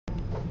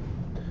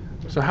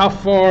So how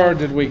far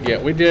did we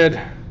get? We did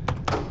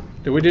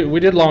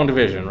long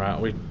division,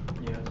 right? Yeah.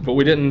 But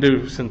we didn't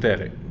do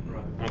synthetic.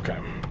 Right. Okay.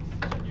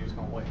 You was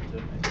gonna wait until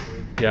next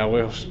week. Yeah,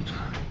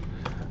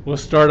 we'll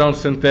start on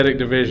synthetic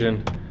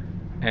division,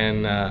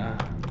 and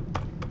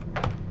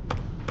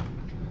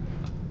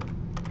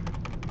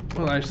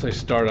we'll actually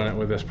start on it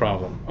with this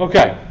problem.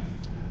 Okay.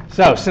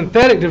 So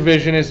synthetic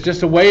division is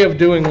just a way of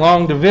doing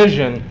long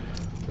division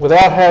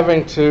without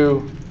having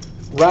to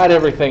write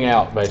everything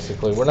out,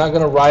 basically. We're not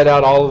going to write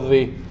out all of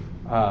the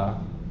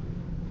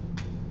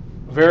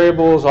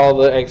variables, all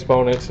the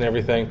exponents and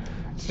everything.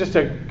 It's just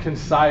a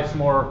concise,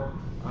 more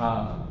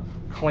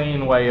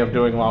clean way of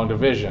doing long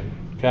division.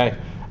 Okay?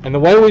 And the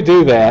way we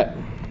do that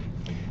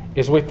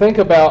is we think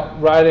about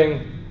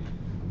writing,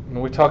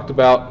 and we talked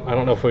about, I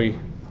don't know if we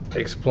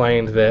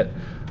explained that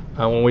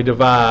when we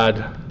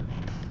divide,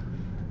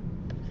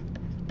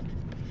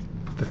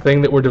 the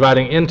thing that we're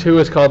dividing into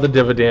is called the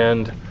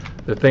dividend.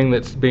 The thing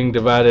that's being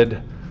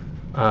divided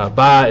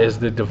by is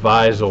the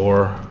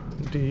divisor.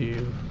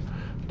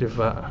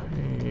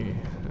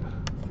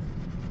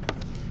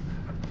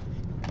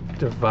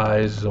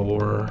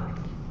 Divisor.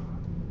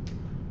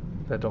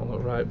 That don't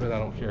look right, but I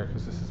don't care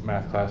because this is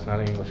math class,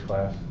 not English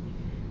class.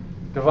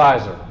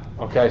 Divisor.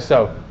 Okay,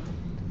 so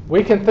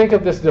we can think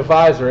of this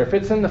divisor if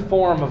it's in the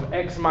form of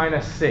x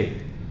minus c,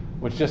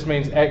 which just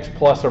means x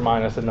plus or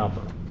minus a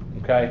number.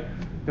 Okay,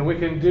 then we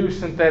can do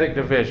synthetic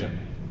division.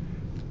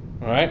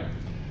 All right.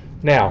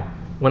 Now,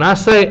 when I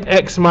say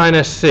x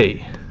minus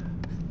c,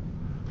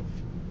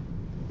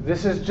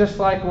 this is just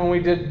like when we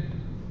did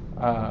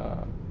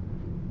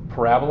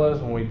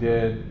parabolas, when we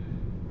did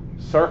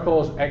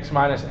circles, x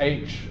minus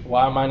h,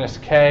 y minus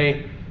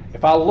k.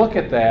 If I look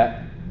at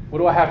that, what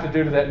do I have to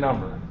do to that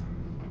number?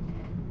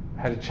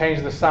 I had to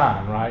change the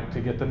sign, right,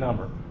 to get the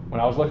number.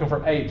 When I was looking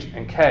for h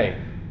and k,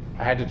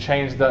 I had to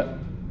change the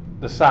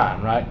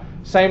sign, right?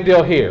 Same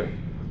deal here.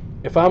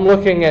 If I'm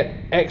looking at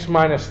x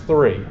minus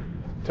 3,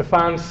 to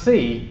find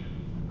c,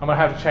 I'm going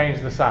to have to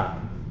change the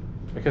sign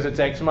because it's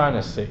x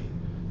minus c.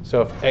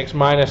 So if x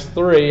minus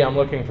 3, I'm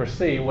looking for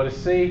c. What is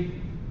c?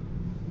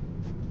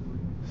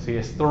 C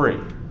is 3.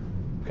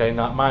 Okay,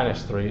 not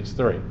minus 3, it's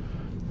 3.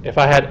 If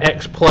I had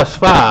x plus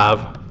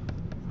 5,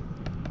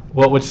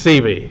 what would c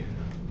be?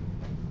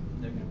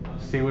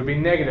 C would be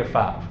negative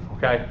 5.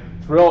 Okay,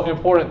 it's real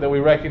important that we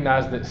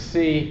recognize that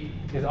c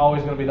is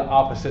always going to be the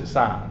opposite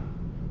sign.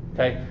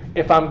 Okay,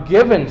 if I'm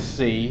given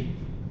c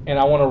and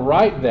I want to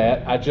write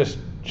that, I just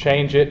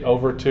change it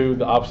over to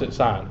the opposite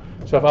sign.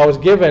 So if I was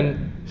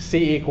given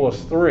c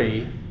equals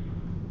 3,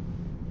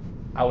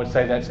 I would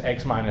say that's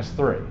x minus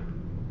 3.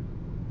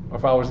 Or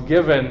if I was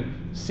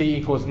given c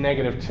equals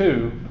negative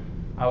 2,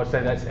 I would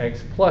say that's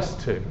x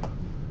plus 2.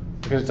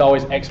 Because it's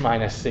always x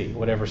minus c,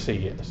 whatever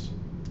c is.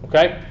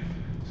 Okay?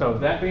 So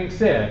that being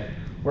said,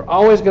 we're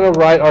always going to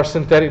write our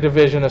synthetic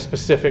division a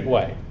specific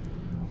way.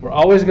 We're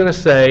always going to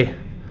say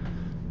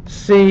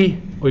c,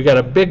 we got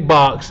a big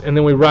box, and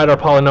then we write our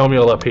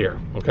polynomial up here.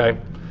 Okay?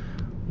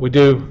 We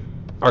do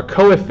our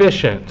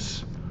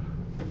coefficients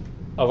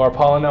of our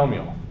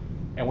polynomial,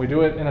 and we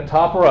do it in a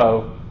top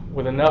row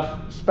with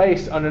enough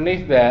space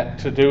underneath that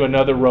to do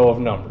another row of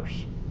numbers.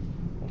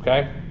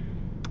 Okay?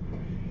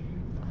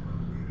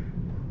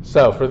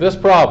 So for this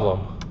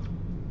problem,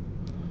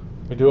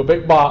 we do a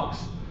big box.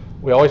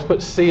 We always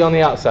put c on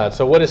the outside.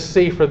 So what is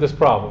c for this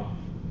problem?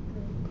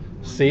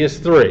 C is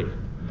 3.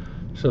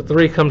 So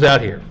 3 comes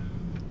out here.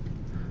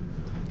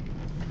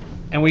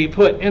 And we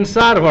put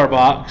inside of our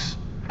box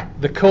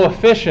the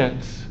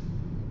coefficients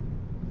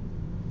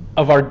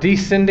of our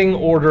descending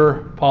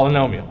order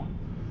polynomial.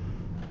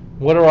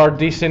 What are our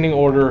descending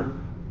order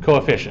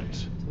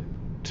coefficients?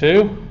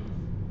 2,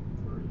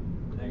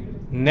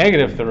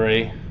 negative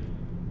 3,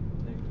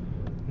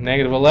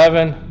 negative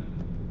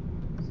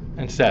 11,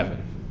 and 7.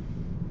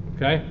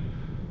 Okay?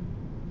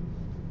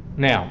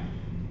 Now,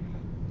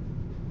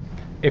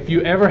 if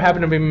you ever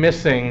happen to be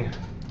missing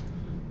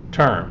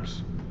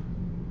terms,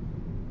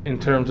 in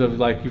terms of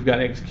like you've got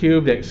x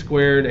cubed, x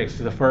squared, x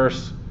to the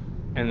first,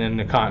 and then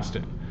the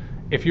constant.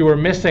 If you were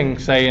missing,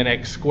 say, an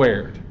x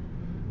squared,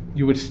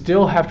 you would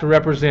still have to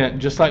represent,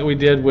 just like we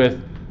did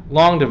with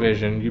long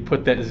division, you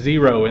put that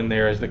 0 in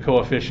there as the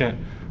coefficient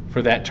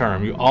for that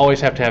term. You always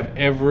have to have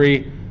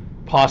every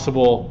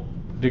possible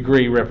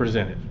degree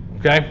represented.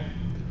 Okay?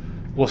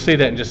 We'll see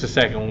that in just a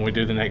second when we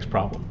do the next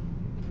problem.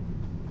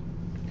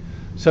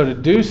 So to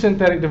do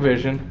synthetic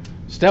division,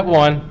 step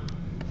 1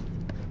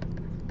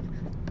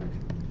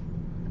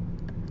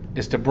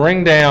 is to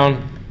bring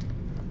down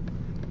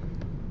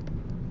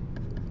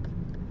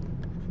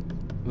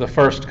the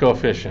first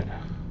coefficient.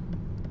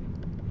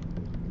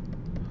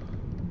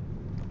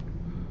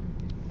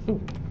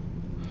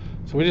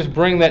 So we just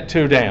bring that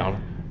 2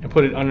 down and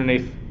put it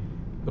underneath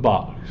the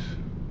box.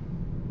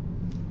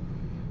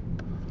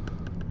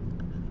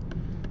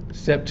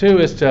 Step 2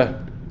 is to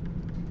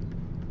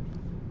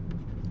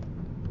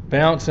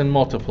bounce and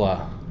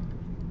multiply.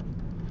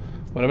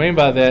 What I mean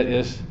by that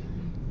is,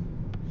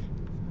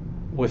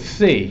 with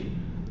C,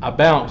 I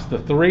bounce the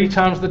 3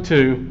 times the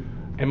 2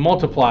 and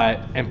multiply it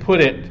and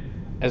put it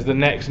as the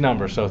next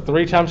number. So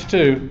 3 times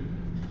 2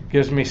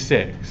 gives me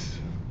 6.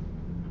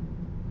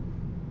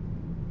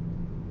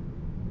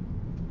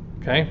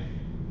 Okay?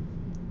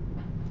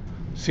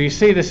 So you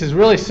see, this is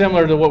really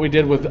similar to what we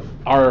did with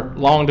our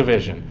long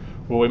division,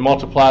 where we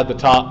multiplied the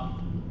top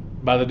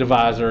by the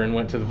divisor and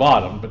went to the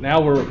bottom. But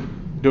now we're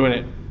doing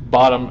it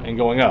bottom and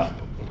going up.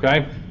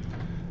 Okay?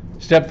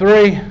 Step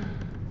 3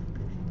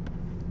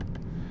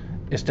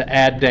 is to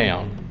add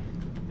down.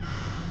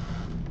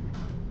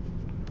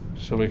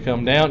 So we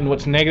come down, and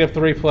what's negative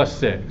 3 plus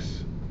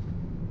 6?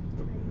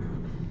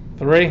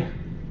 3.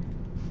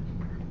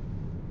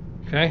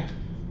 Okay?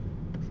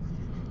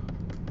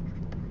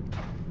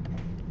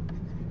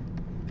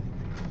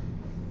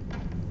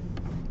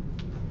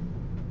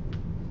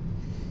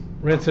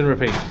 Rinse and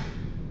repeat.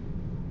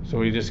 So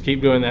we just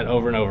keep doing that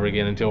over and over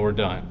again until we're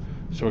done.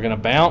 So we're going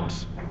to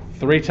bounce.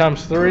 3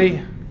 times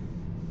 3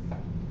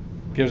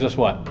 gives us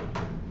what?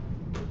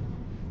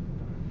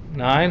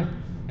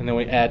 9. And then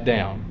we add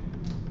down.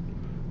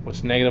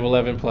 What's negative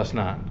 11 plus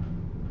 9?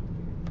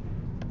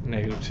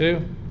 Negative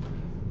 2.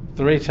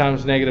 3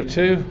 times negative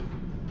 2.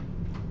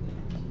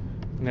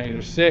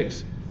 Negative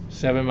 6.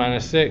 7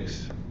 minus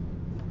 6.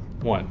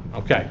 1.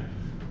 Okay.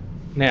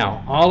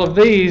 Now, all of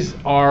these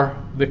are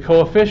the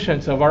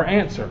coefficients of our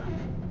answer.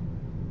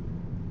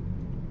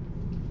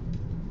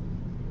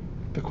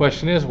 The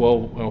question is,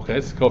 well, okay,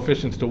 it's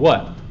coefficients to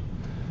what?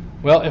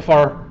 Well, if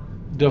our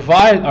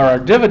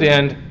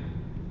dividend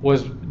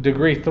was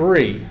degree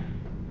 3,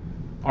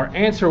 our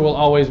answer will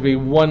always be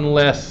 1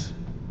 less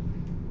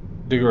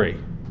degree.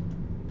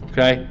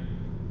 Okay?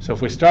 So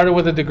if we started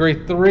with a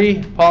degree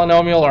 3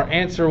 polynomial, our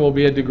answer will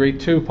be a degree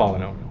 2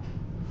 polynomial.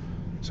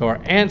 So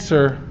our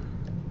answer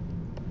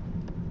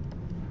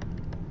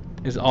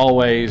is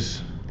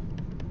always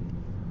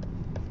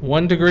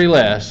 1 degree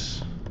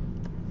less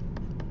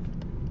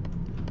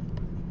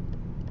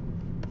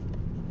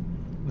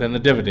than the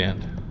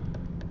dividend.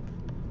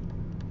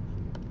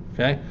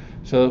 Okay?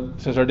 So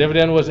since our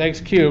dividend was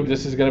x cubed,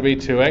 this is going to be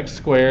 2x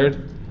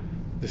squared.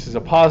 This is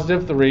a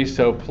positive 3,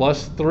 so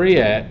plus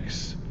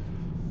 3x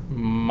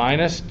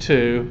minus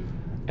 2.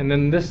 And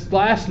then this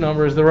last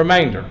number is the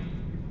remainder.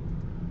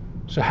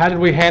 So how did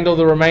we handle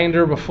the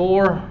remainder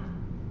before?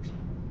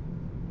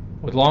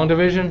 With long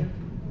division?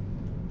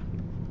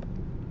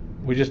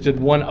 We just did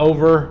 1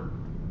 over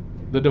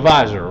the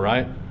divisor,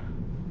 right?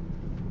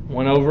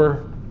 1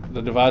 over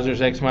the divisor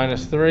is x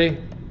minus 3.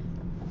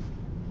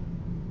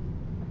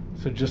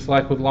 So just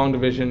like with long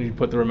division, you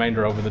put the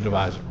remainder over the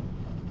divisor.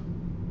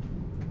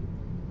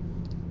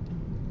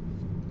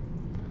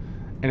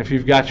 And if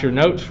you've got your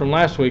notes from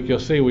last week, you'll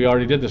see we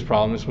already did this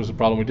problem. This was the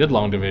problem we did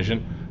long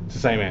division. It's the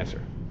same answer.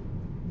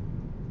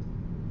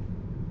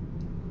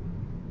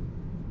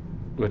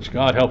 Which,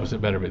 God help us,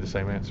 it better be the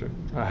same answer.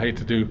 I hate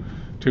to do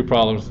 2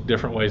 problems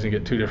different ways and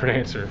get 2 different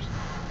answers.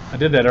 I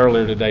did that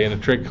earlier today in a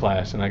trig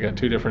class, and I got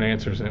 2 different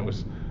answers, and it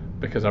was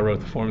because I wrote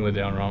the formula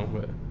down wrong,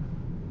 but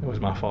it was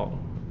my fault.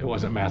 It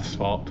wasn't math's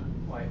fault.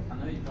 Wait, I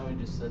know you probably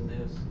just said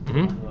this.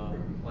 Mhm.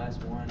 The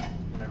last one,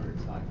 whenever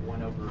it's like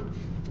 1 over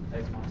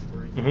x minus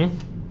 3,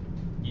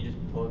 Mm-hmm. you just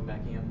plug back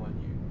in what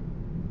you,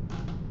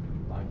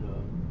 like the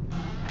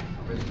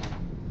original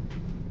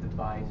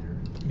divisor.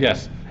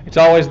 Yes, it's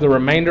always the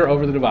remainder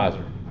over the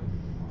divisor.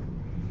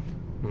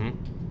 Mm-hmm.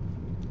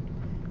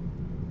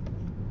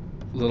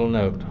 Little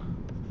note.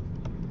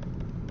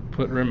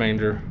 Put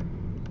remainder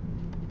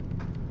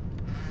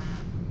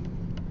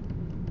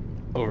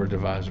over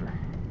divisor.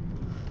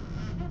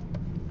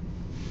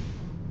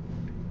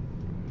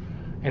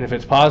 And if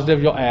it's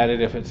positive, you'll add it.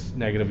 If it's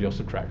negative, you'll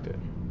subtract it.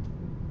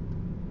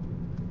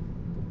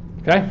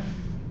 Okay?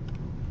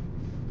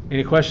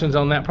 Any questions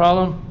on that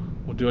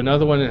problem? We'll do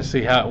another one and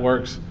see how it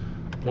works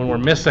when we're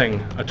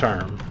missing a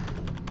term.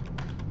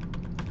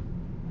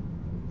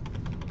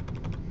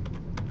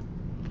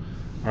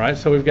 All right,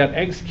 so we've got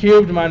x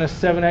cubed minus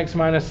 7x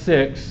minus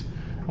 6,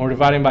 and we're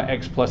dividing by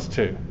x plus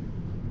 2.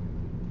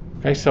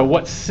 Okay, so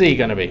what's c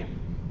going to be?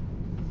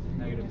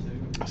 Negative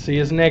 2. C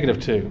is negative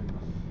 2.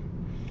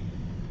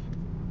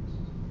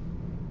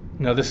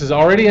 Now this is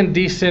already in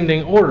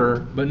descending order,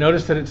 but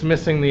notice that it's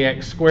missing the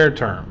x squared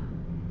term.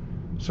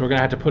 So we're going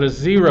to have to put a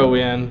 0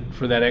 in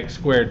for that x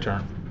squared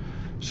term.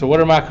 So what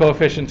are my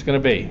coefficients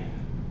going to be?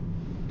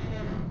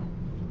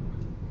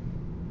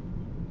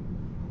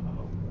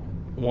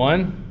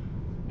 1,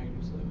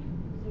 Negative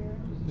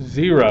 7.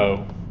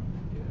 0,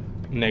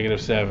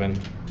 negative 7,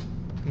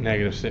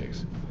 negative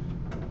 6.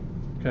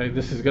 Okay,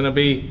 this is going to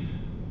be,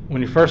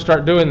 when you first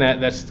start doing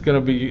that, it's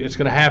going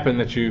to happen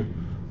that you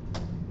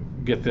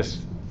get this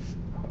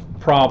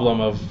problem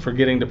of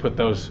forgetting to put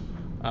those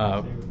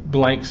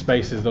blank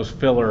spaces, those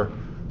filler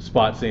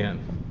spots in.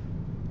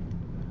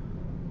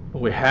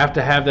 But we have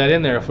to have that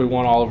in there if we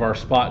want all of our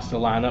spots to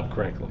line up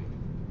correctly.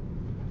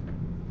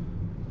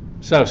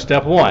 So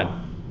step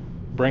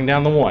 1, bring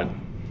down the 1.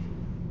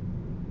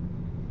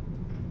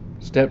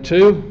 Step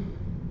 2,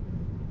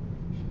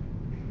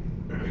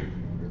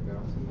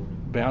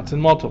 bounce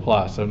and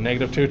multiply. So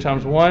negative 2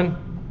 times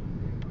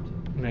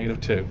 1, negative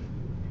 2.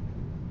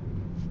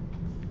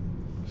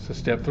 So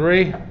step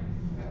 3,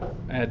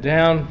 add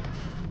down,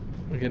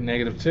 we get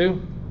 -2.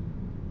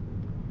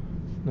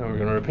 Now we're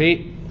going to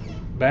repeat,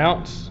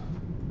 bounce,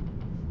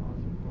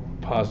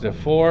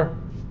 +4,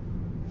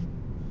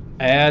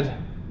 add,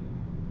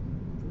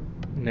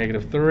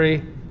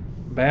 -3,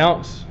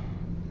 bounce,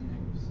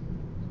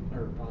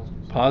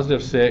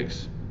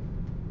 +6,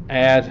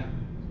 add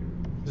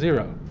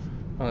 0.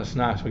 Well, that's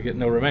nice. We get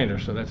no remainder,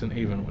 so that's an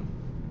even one.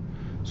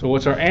 So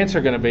what's our answer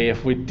going to be?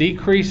 If we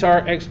decrease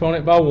our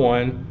exponent by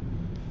 1,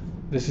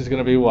 this is going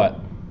to be what?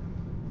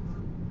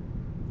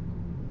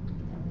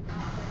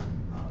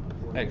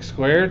 X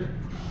squared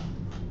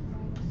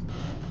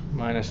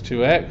minus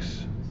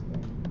 2x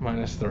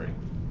minus 3.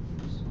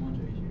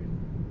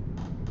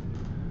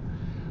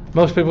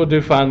 Most people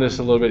do find this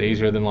a little bit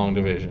easier than long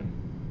division.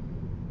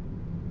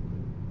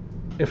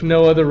 If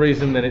no other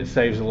reason than it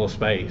saves a little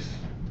space.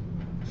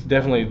 It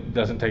definitely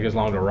doesn't take as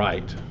long to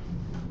write.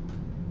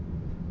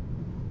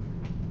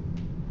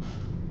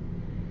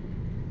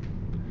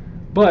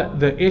 But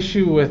the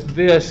issue with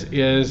this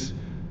is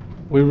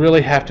we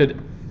really have to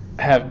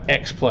have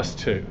x plus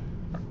 2,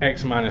 or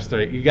x minus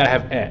 3. You got to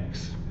have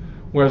x.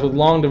 Whereas with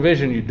long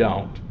division, you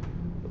don't.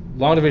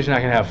 Long division, I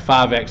can have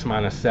 5x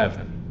minus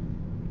 7.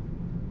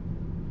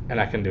 And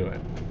I can do it.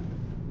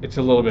 It's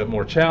a little bit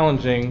more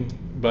challenging,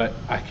 but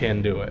I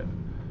can do it.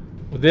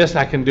 With this,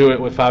 I can do it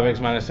with 5x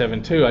minus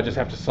 7 too. I just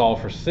have to solve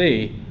for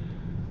c,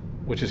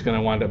 which is going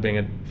to wind up being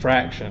a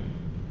fraction.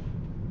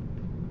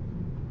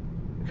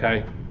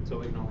 Okay? So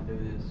we can only do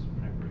this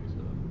whenever it's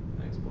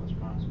x plus or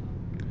minus 1.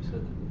 You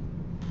said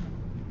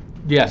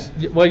that. Yes.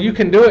 Well, you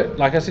can do it.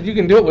 Like I said, you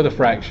can do it with a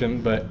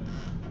fraction, but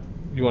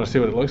you want to see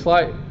what it looks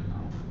like?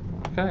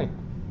 Okay.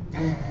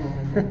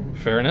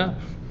 Fair enough.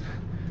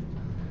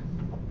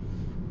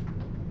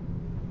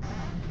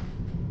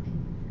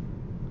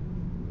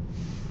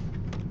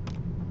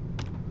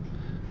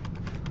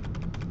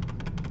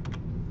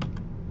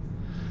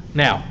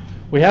 Now,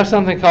 we have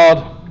something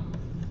called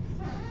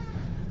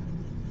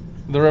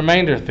the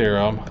remainder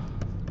theorem,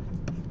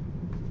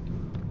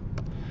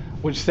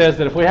 which says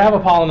that if we have a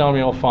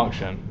polynomial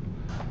function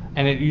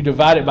and you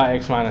divide it by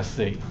x minus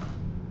c,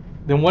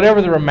 then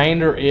whatever the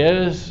remainder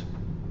is,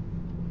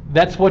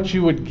 that's what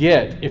you would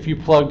get if you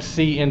plugged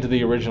c into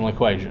the original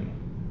equation.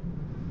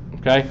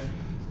 Okay?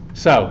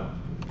 So,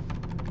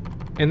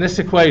 in this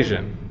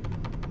equation,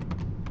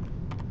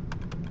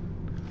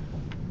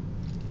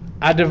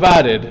 I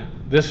divided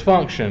this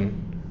function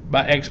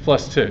by x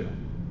plus 2,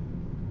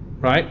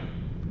 right?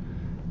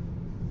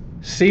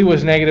 C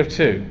was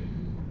 -2.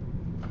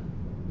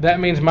 That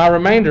means my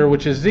remainder,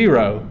 which is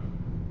 0,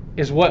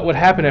 is what would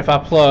happen if I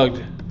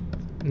plugged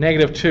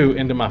 -2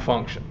 into my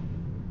function.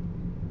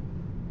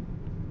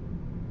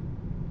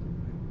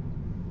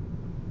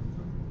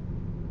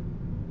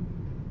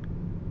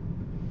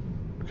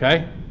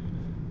 Okay?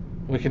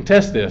 We can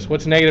test this.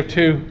 What's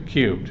 -2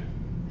 cubed?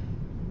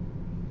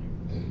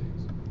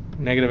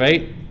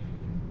 -8.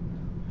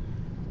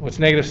 What's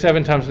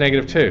 -7 times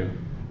 -2?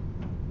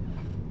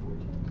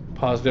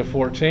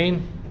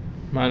 +14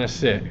 minus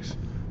 6.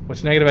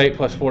 What's -8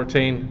 plus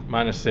 14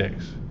 minus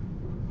 6?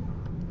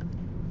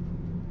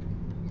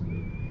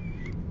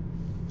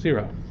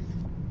 0.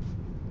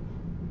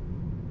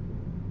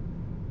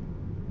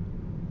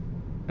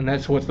 And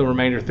that's what the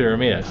remainder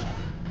theorem is.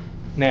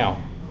 Now,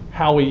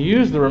 how we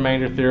use the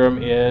remainder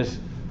theorem is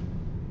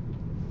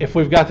if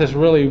we've got this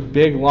really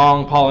big,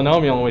 long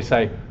polynomial and we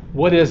say,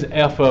 what is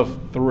f of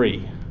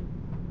 3?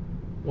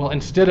 Well,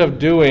 instead of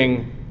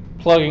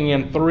plugging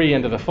in 3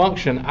 into the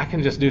function, I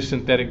can just do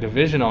synthetic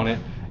division on it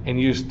and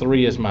use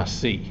 3 as my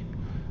c.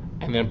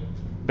 And then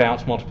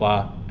bounce,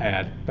 multiply,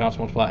 add, bounce,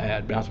 multiply,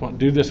 add, bounce, multiply.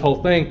 Do this whole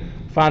thing,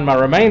 find my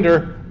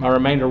remainder. My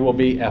remainder will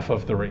be f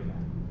of 3.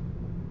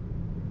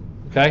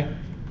 Okay?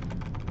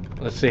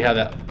 Let's see how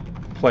that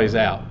plays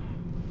out.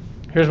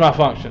 Here's my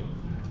function.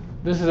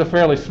 This is a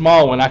fairly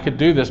small one. I could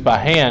do this by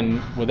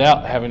hand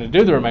without having to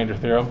do the remainder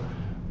theorem,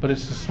 but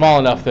it's small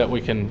enough that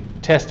we can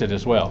test it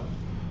as well.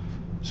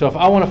 So if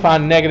I want to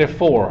find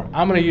 -4,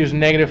 I'm going to use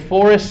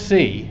 -4 as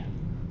c,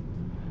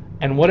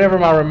 and whatever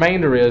my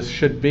remainder is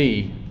should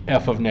be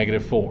f of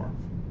 -4.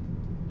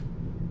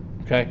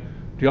 Okay?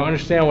 Do you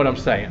understand what I'm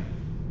saying?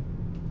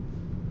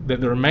 That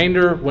the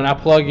remainder, when I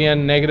plug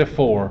in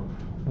 -4,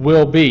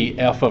 will be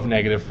f of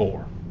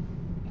 -4.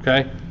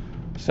 Okay?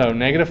 So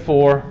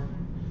 -4,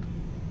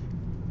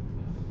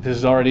 this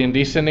is already in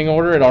descending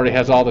order. It already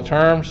has all the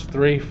terms.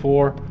 3,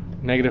 4,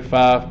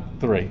 -5,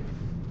 3.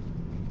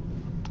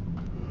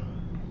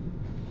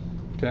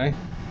 Okay?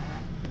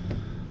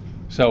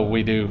 So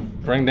we do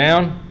bring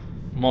down,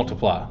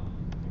 multiply.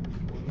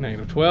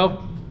 -12,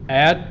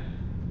 add.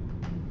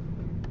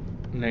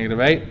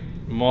 -8,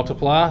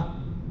 multiply.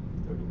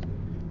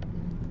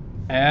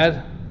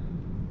 Add.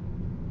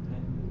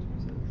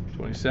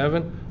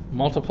 27,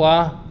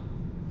 multiply.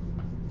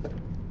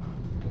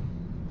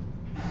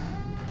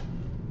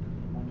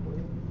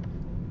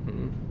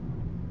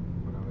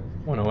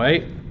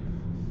 108,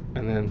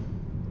 and then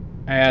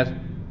add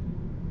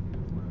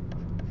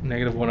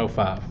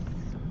 -105.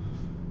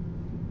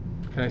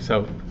 Okay,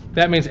 so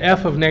that means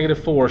f of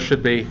negative 4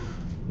 should be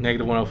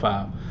negative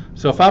 105.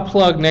 So if I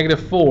plug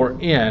negative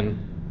 4 in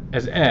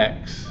as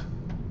x,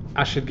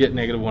 I should get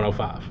negative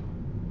 105.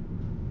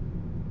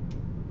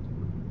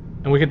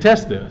 And we can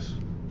test this.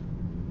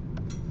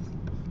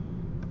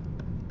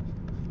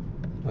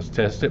 Let's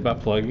test it by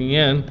plugging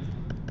in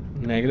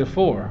negative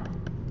 4.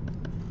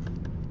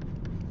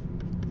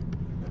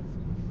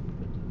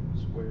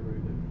 Square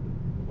root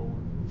of 4.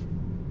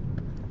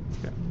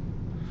 Okay.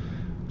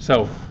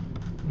 So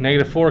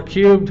negative 4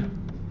 cubed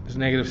is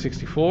negative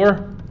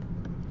 64.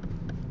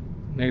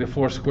 Negative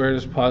 4 squared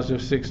is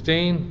positive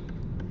 16.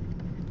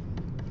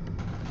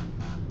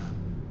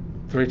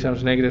 3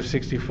 times negative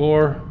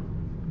 64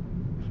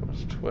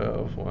 is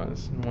 12.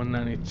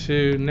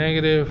 192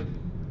 negative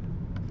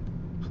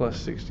plus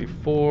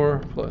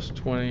 64 plus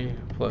 20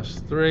 plus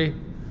 3.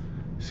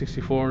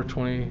 64,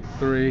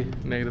 23,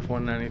 negative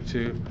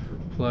 192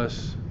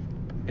 plus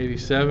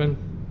 87.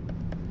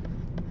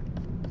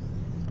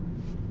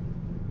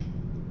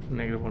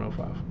 Negative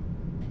 105.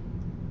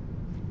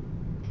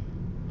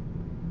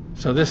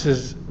 So this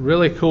is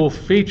really cool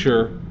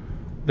feature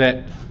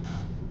that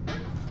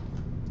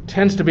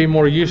tends to be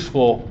more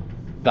useful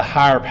the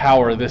higher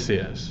power this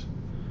is.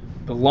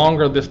 The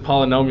longer this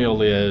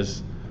polynomial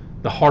is,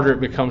 the harder it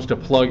becomes to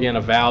plug in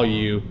a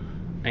value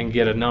and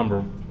get a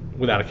number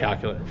without a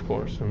calculator, of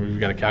course. I mean, if you've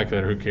got a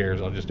calculator, who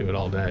cares? I'll just do it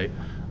all day.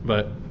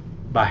 But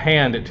by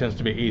hand, it tends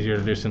to be easier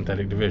to do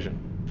synthetic division.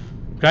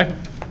 Okay?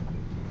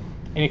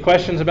 Any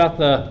questions about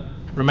the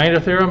remainder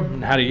theorem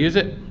and how to use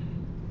it?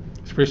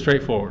 It's pretty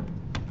straightforward.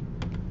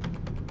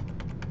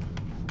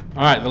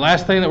 All right, the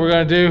last thing that we're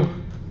going to do,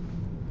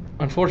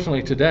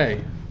 unfortunately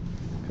today,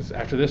 because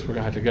after this we're going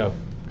to have to go,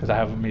 because I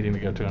have a meeting to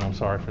go to, and I'm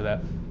sorry for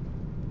that.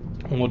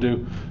 And we'll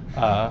do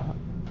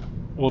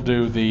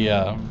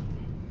the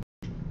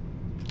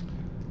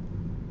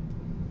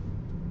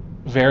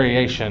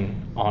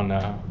variation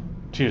on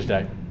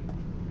Tuesday.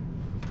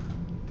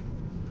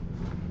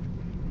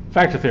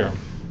 Factor theorem.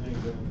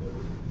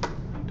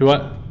 Do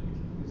what?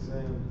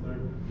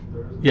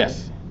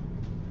 Yes.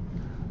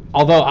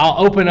 Although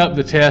I'll open up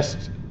the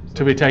test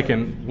to be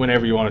taken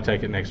whenever you want to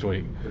take it next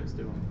week. Let's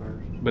do them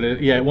first. But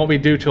it won't be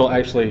due till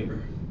actually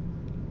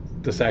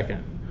the 2nd.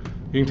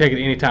 You can take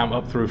it anytime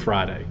up through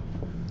Friday.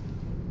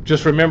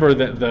 Just remember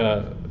that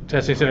the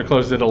testing center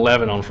closes at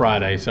 11 on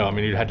Friday, so I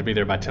mean you'd have to be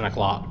there by 10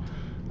 o'clock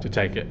to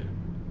take it.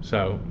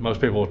 So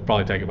most people would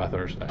probably take it by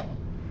Thursday.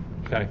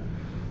 Okay.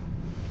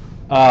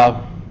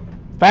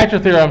 Factor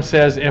theorem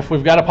says if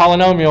we've got a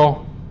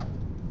polynomial,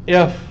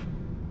 if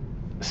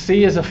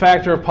C is a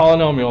factor of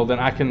polynomial, then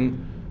I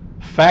can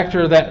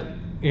factor that,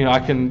 I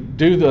can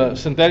do the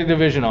synthetic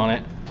division on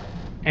it,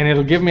 and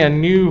it'll give me a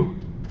new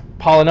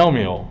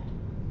polynomial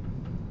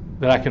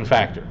that I can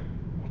factor.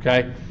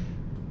 Okay?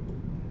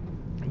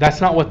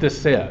 That's not what this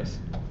says,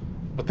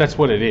 but that's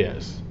what it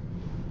is.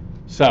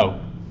 So,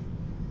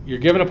 you're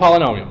given a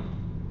polynomial.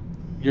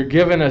 You're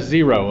given a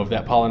 0 of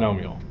that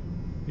polynomial.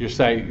 You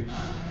say,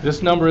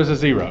 this number is a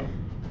 0.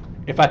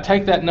 If I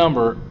take that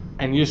number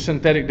and use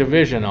synthetic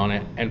division on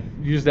it and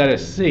use that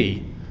as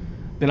C,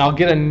 then I'll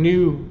get a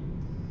new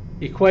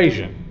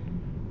equation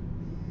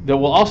that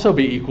will also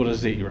be equal to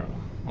 0,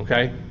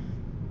 okay?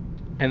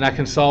 And I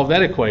can solve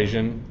that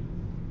equation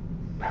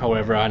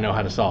however I know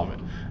how to solve it.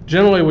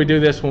 Generally, we do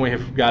this when we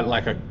have got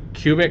like a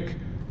cubic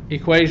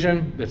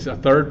equation that's a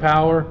third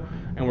power,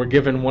 and we're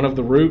given one of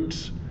the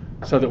roots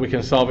so that we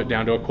can solve it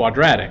down to a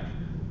quadratic.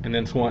 And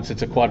then once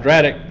it's a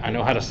quadratic, I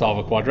know how to solve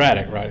a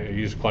quadratic, right? I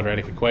use a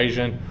quadratic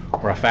equation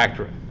or I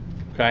factor it,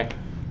 okay?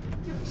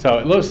 So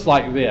it looks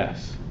like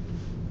this.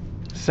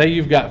 Say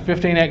you've got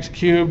 15x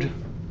cubed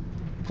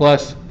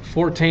plus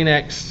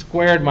 14x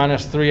squared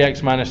minus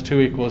 3x minus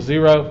 2 equals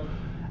 0.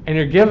 And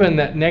you're given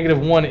that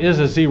negative 1 is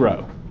a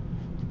 0.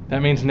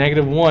 That means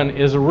negative 1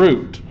 is a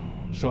root.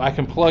 So I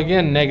can plug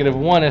in negative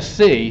 1 as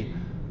C,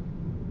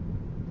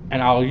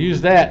 and I'll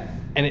use that,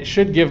 and it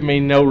should give me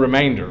no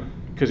remainder,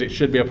 because it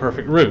should be a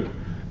perfect root.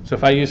 So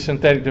if I use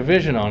synthetic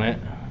division on it,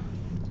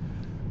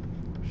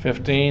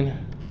 15,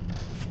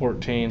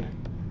 14,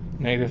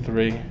 negative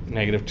 3,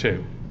 negative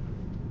 2.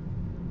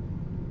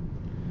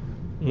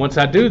 Once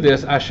I do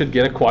this, I should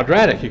get a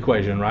quadratic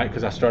equation, right?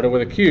 Because I started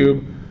with a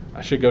cube,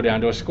 I should go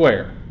down to a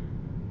square.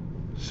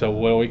 So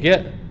what do we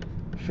get?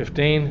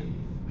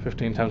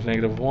 15 times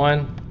negative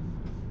 1,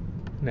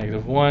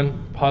 negative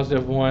 1,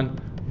 positive 1,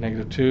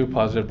 negative 2,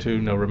 positive 2,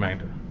 no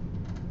remainder.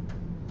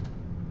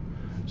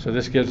 So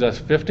this gives us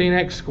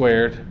 15x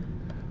squared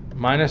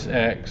minus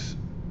x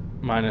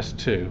minus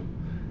 2.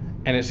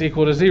 And it's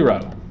equal to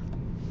 0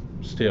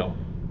 still,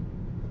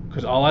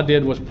 because all I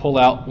did was pull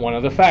out one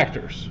of the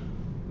factors.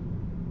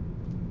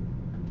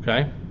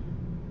 Okay?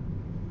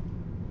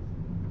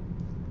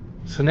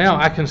 So now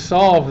I can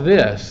solve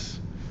this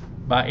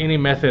by any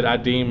method I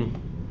deem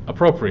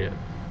appropriate.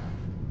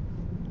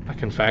 I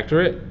can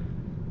factor it.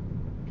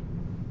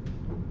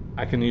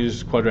 I can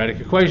use quadratic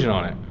equation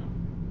on it.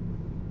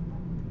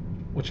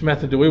 Which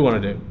method do we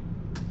want to do?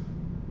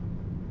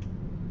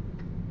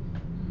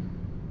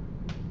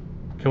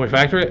 Can we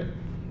factor it?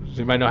 Does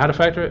anybody know how to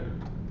factor it?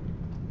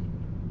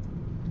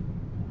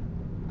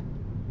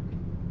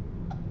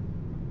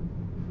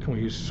 Can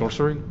we use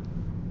sorcery?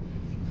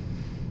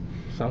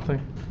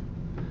 Something?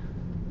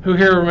 Who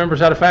here remembers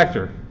how to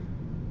factor?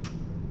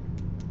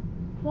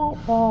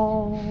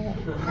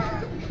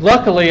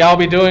 Luckily, I'll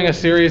be doing a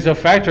series of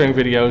factoring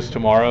videos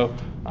tomorrow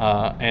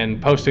and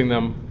posting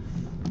them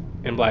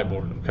in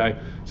Blackboard, okay?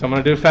 So I'm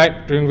going to do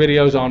factoring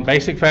videos on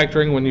basic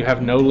factoring when you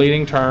have no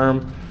leading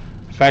term,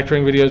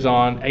 factoring videos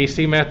on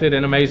AC method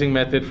and amazing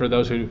method for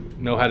those who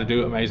know how to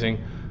do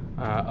amazing,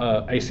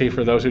 AC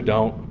for those who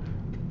don't,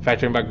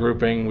 factoring by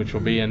grouping, which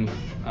will be in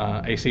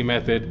AC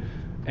method,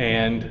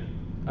 and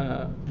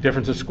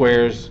difference of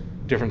squares,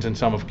 difference in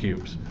sum of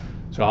cubes.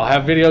 So I'll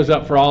have videos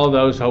up for all of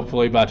those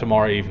hopefully by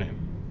tomorrow evening,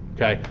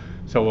 okay?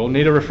 So we'll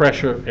need a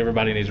refresher.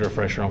 Everybody needs a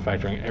refresher on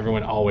factoring.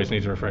 Everyone always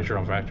needs a refresher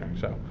on factoring,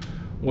 so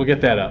we'll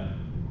get that up.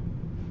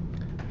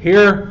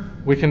 Here,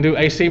 we can do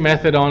AC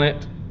method on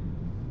it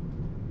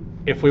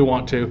if we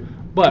want to,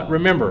 but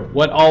remember,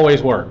 what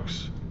always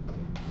works?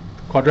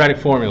 Quadratic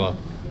formula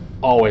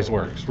always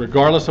works.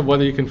 Regardless of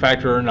whether you can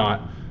factor or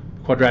not,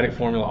 quadratic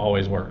formula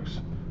always works.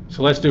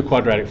 So let's do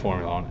quadratic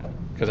formula on it,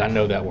 because I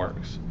know that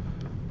works.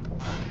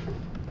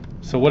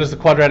 So what is the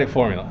quadratic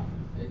formula?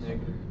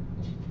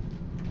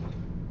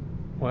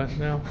 What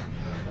now?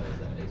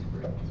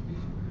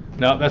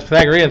 No, that's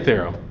Pythagorean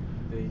theorem.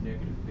 B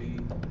negative B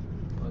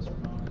plus or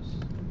minus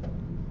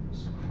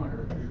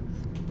square root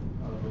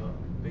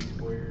of B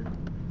squared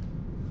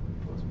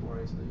plus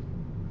 4AC.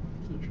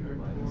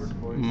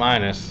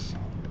 Minus.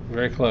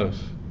 Very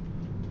close.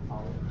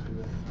 All over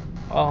 2A.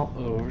 All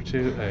over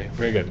 2A.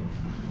 Very good.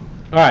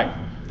 All right.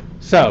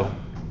 So,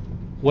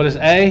 what is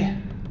A?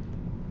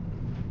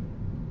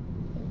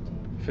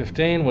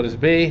 15. What is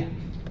B?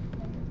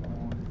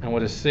 And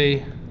what is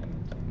C?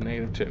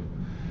 Negative 2.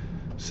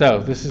 So,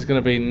 this is going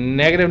to be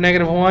negative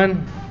negative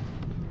 1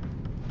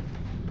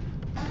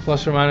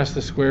 plus or minus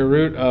the square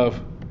root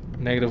of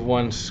negative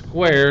 1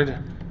 squared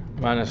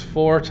minus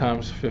 4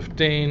 times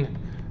 15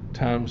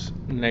 times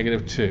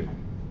negative 2.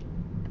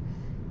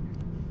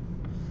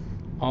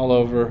 All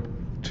over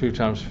 2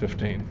 times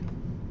 15.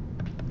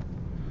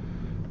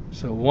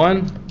 So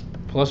 1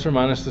 plus or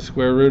minus the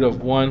square root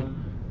of 1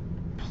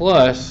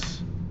 plus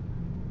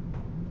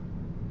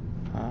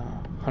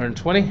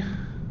 120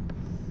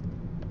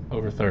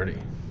 over 30.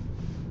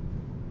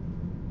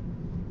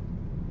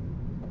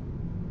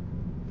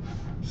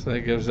 So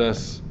that gives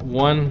us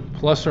 1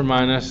 plus or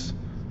minus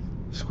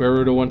square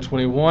root of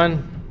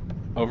 121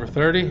 over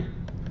 30,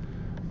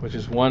 which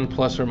is 1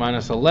 plus or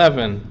minus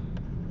 11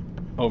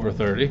 over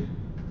 30. If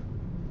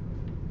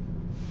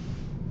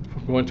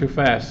I'm going too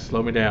fast,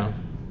 slow me down.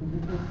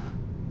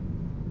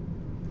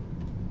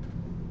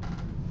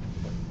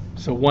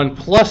 So 1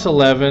 plus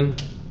 11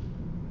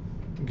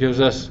 gives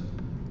us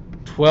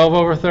 12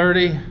 over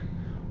 30.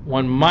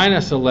 1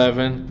 minus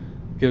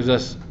 11 gives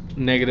us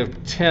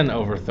negative 10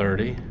 over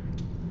 30.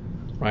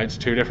 Right, it's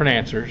two different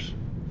answers.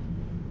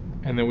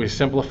 And then we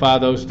simplify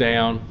those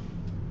down.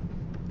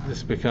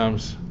 This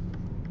becomes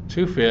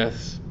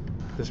 2/5.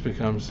 This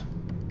becomes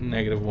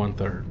negative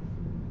 1/3.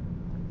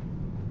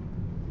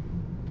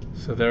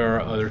 So there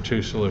are other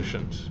two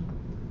solutions.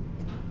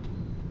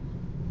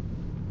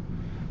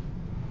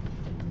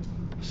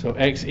 So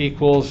x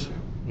equals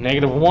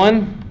negative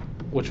 1,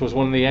 which was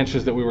one of the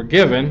answers that we were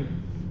given,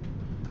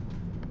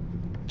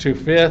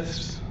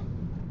 2/5,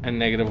 and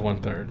negative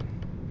 1/3.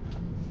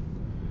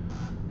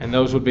 And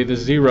those would be the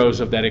zeros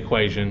of that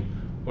equation,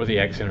 or the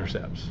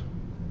x-intercepts.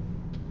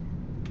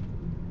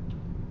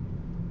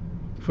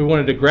 If we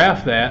wanted to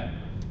graph that,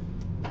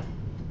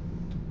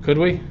 could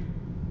we?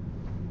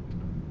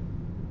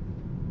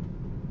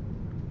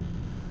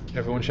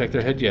 Everyone shake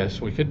their head yes,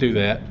 we could do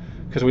that,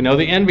 because we know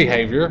the end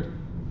behavior,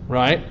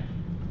 right?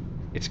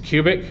 It's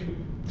cubic,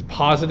 it's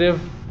positive,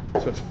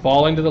 so it's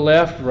falling to the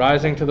left,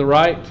 rising to the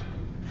right.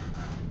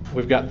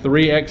 We've got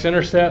 3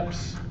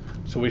 x-intercepts,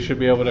 so we should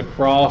be able to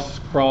cross,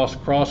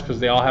 because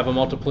they all have a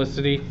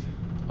multiplicity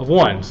of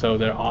 1. So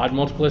they're odd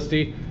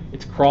multiplicity,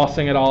 it's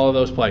crossing at all of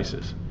those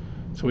places.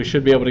 So we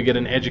should be able to get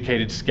an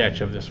educated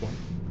sketch of this one.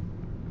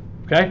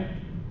 Okay?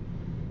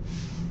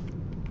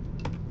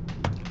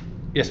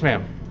 Yes,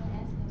 ma'am.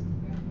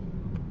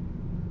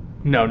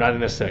 No, not in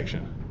this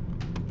section.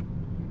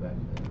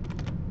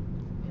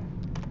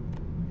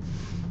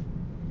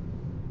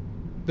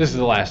 This is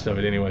the last of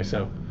it anyway,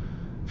 so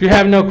if you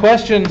have no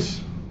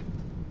questions,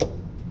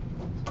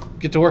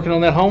 get to working on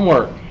that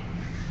homework.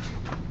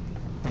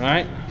 All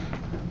right?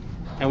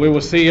 And we will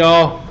see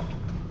y'all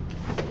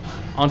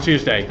on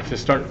Tuesday to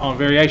start on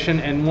variation.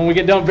 And when we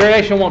get done,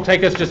 variation won't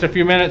take us just a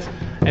few minutes,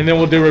 and then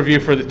we'll do review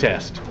for the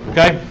test.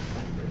 Okay?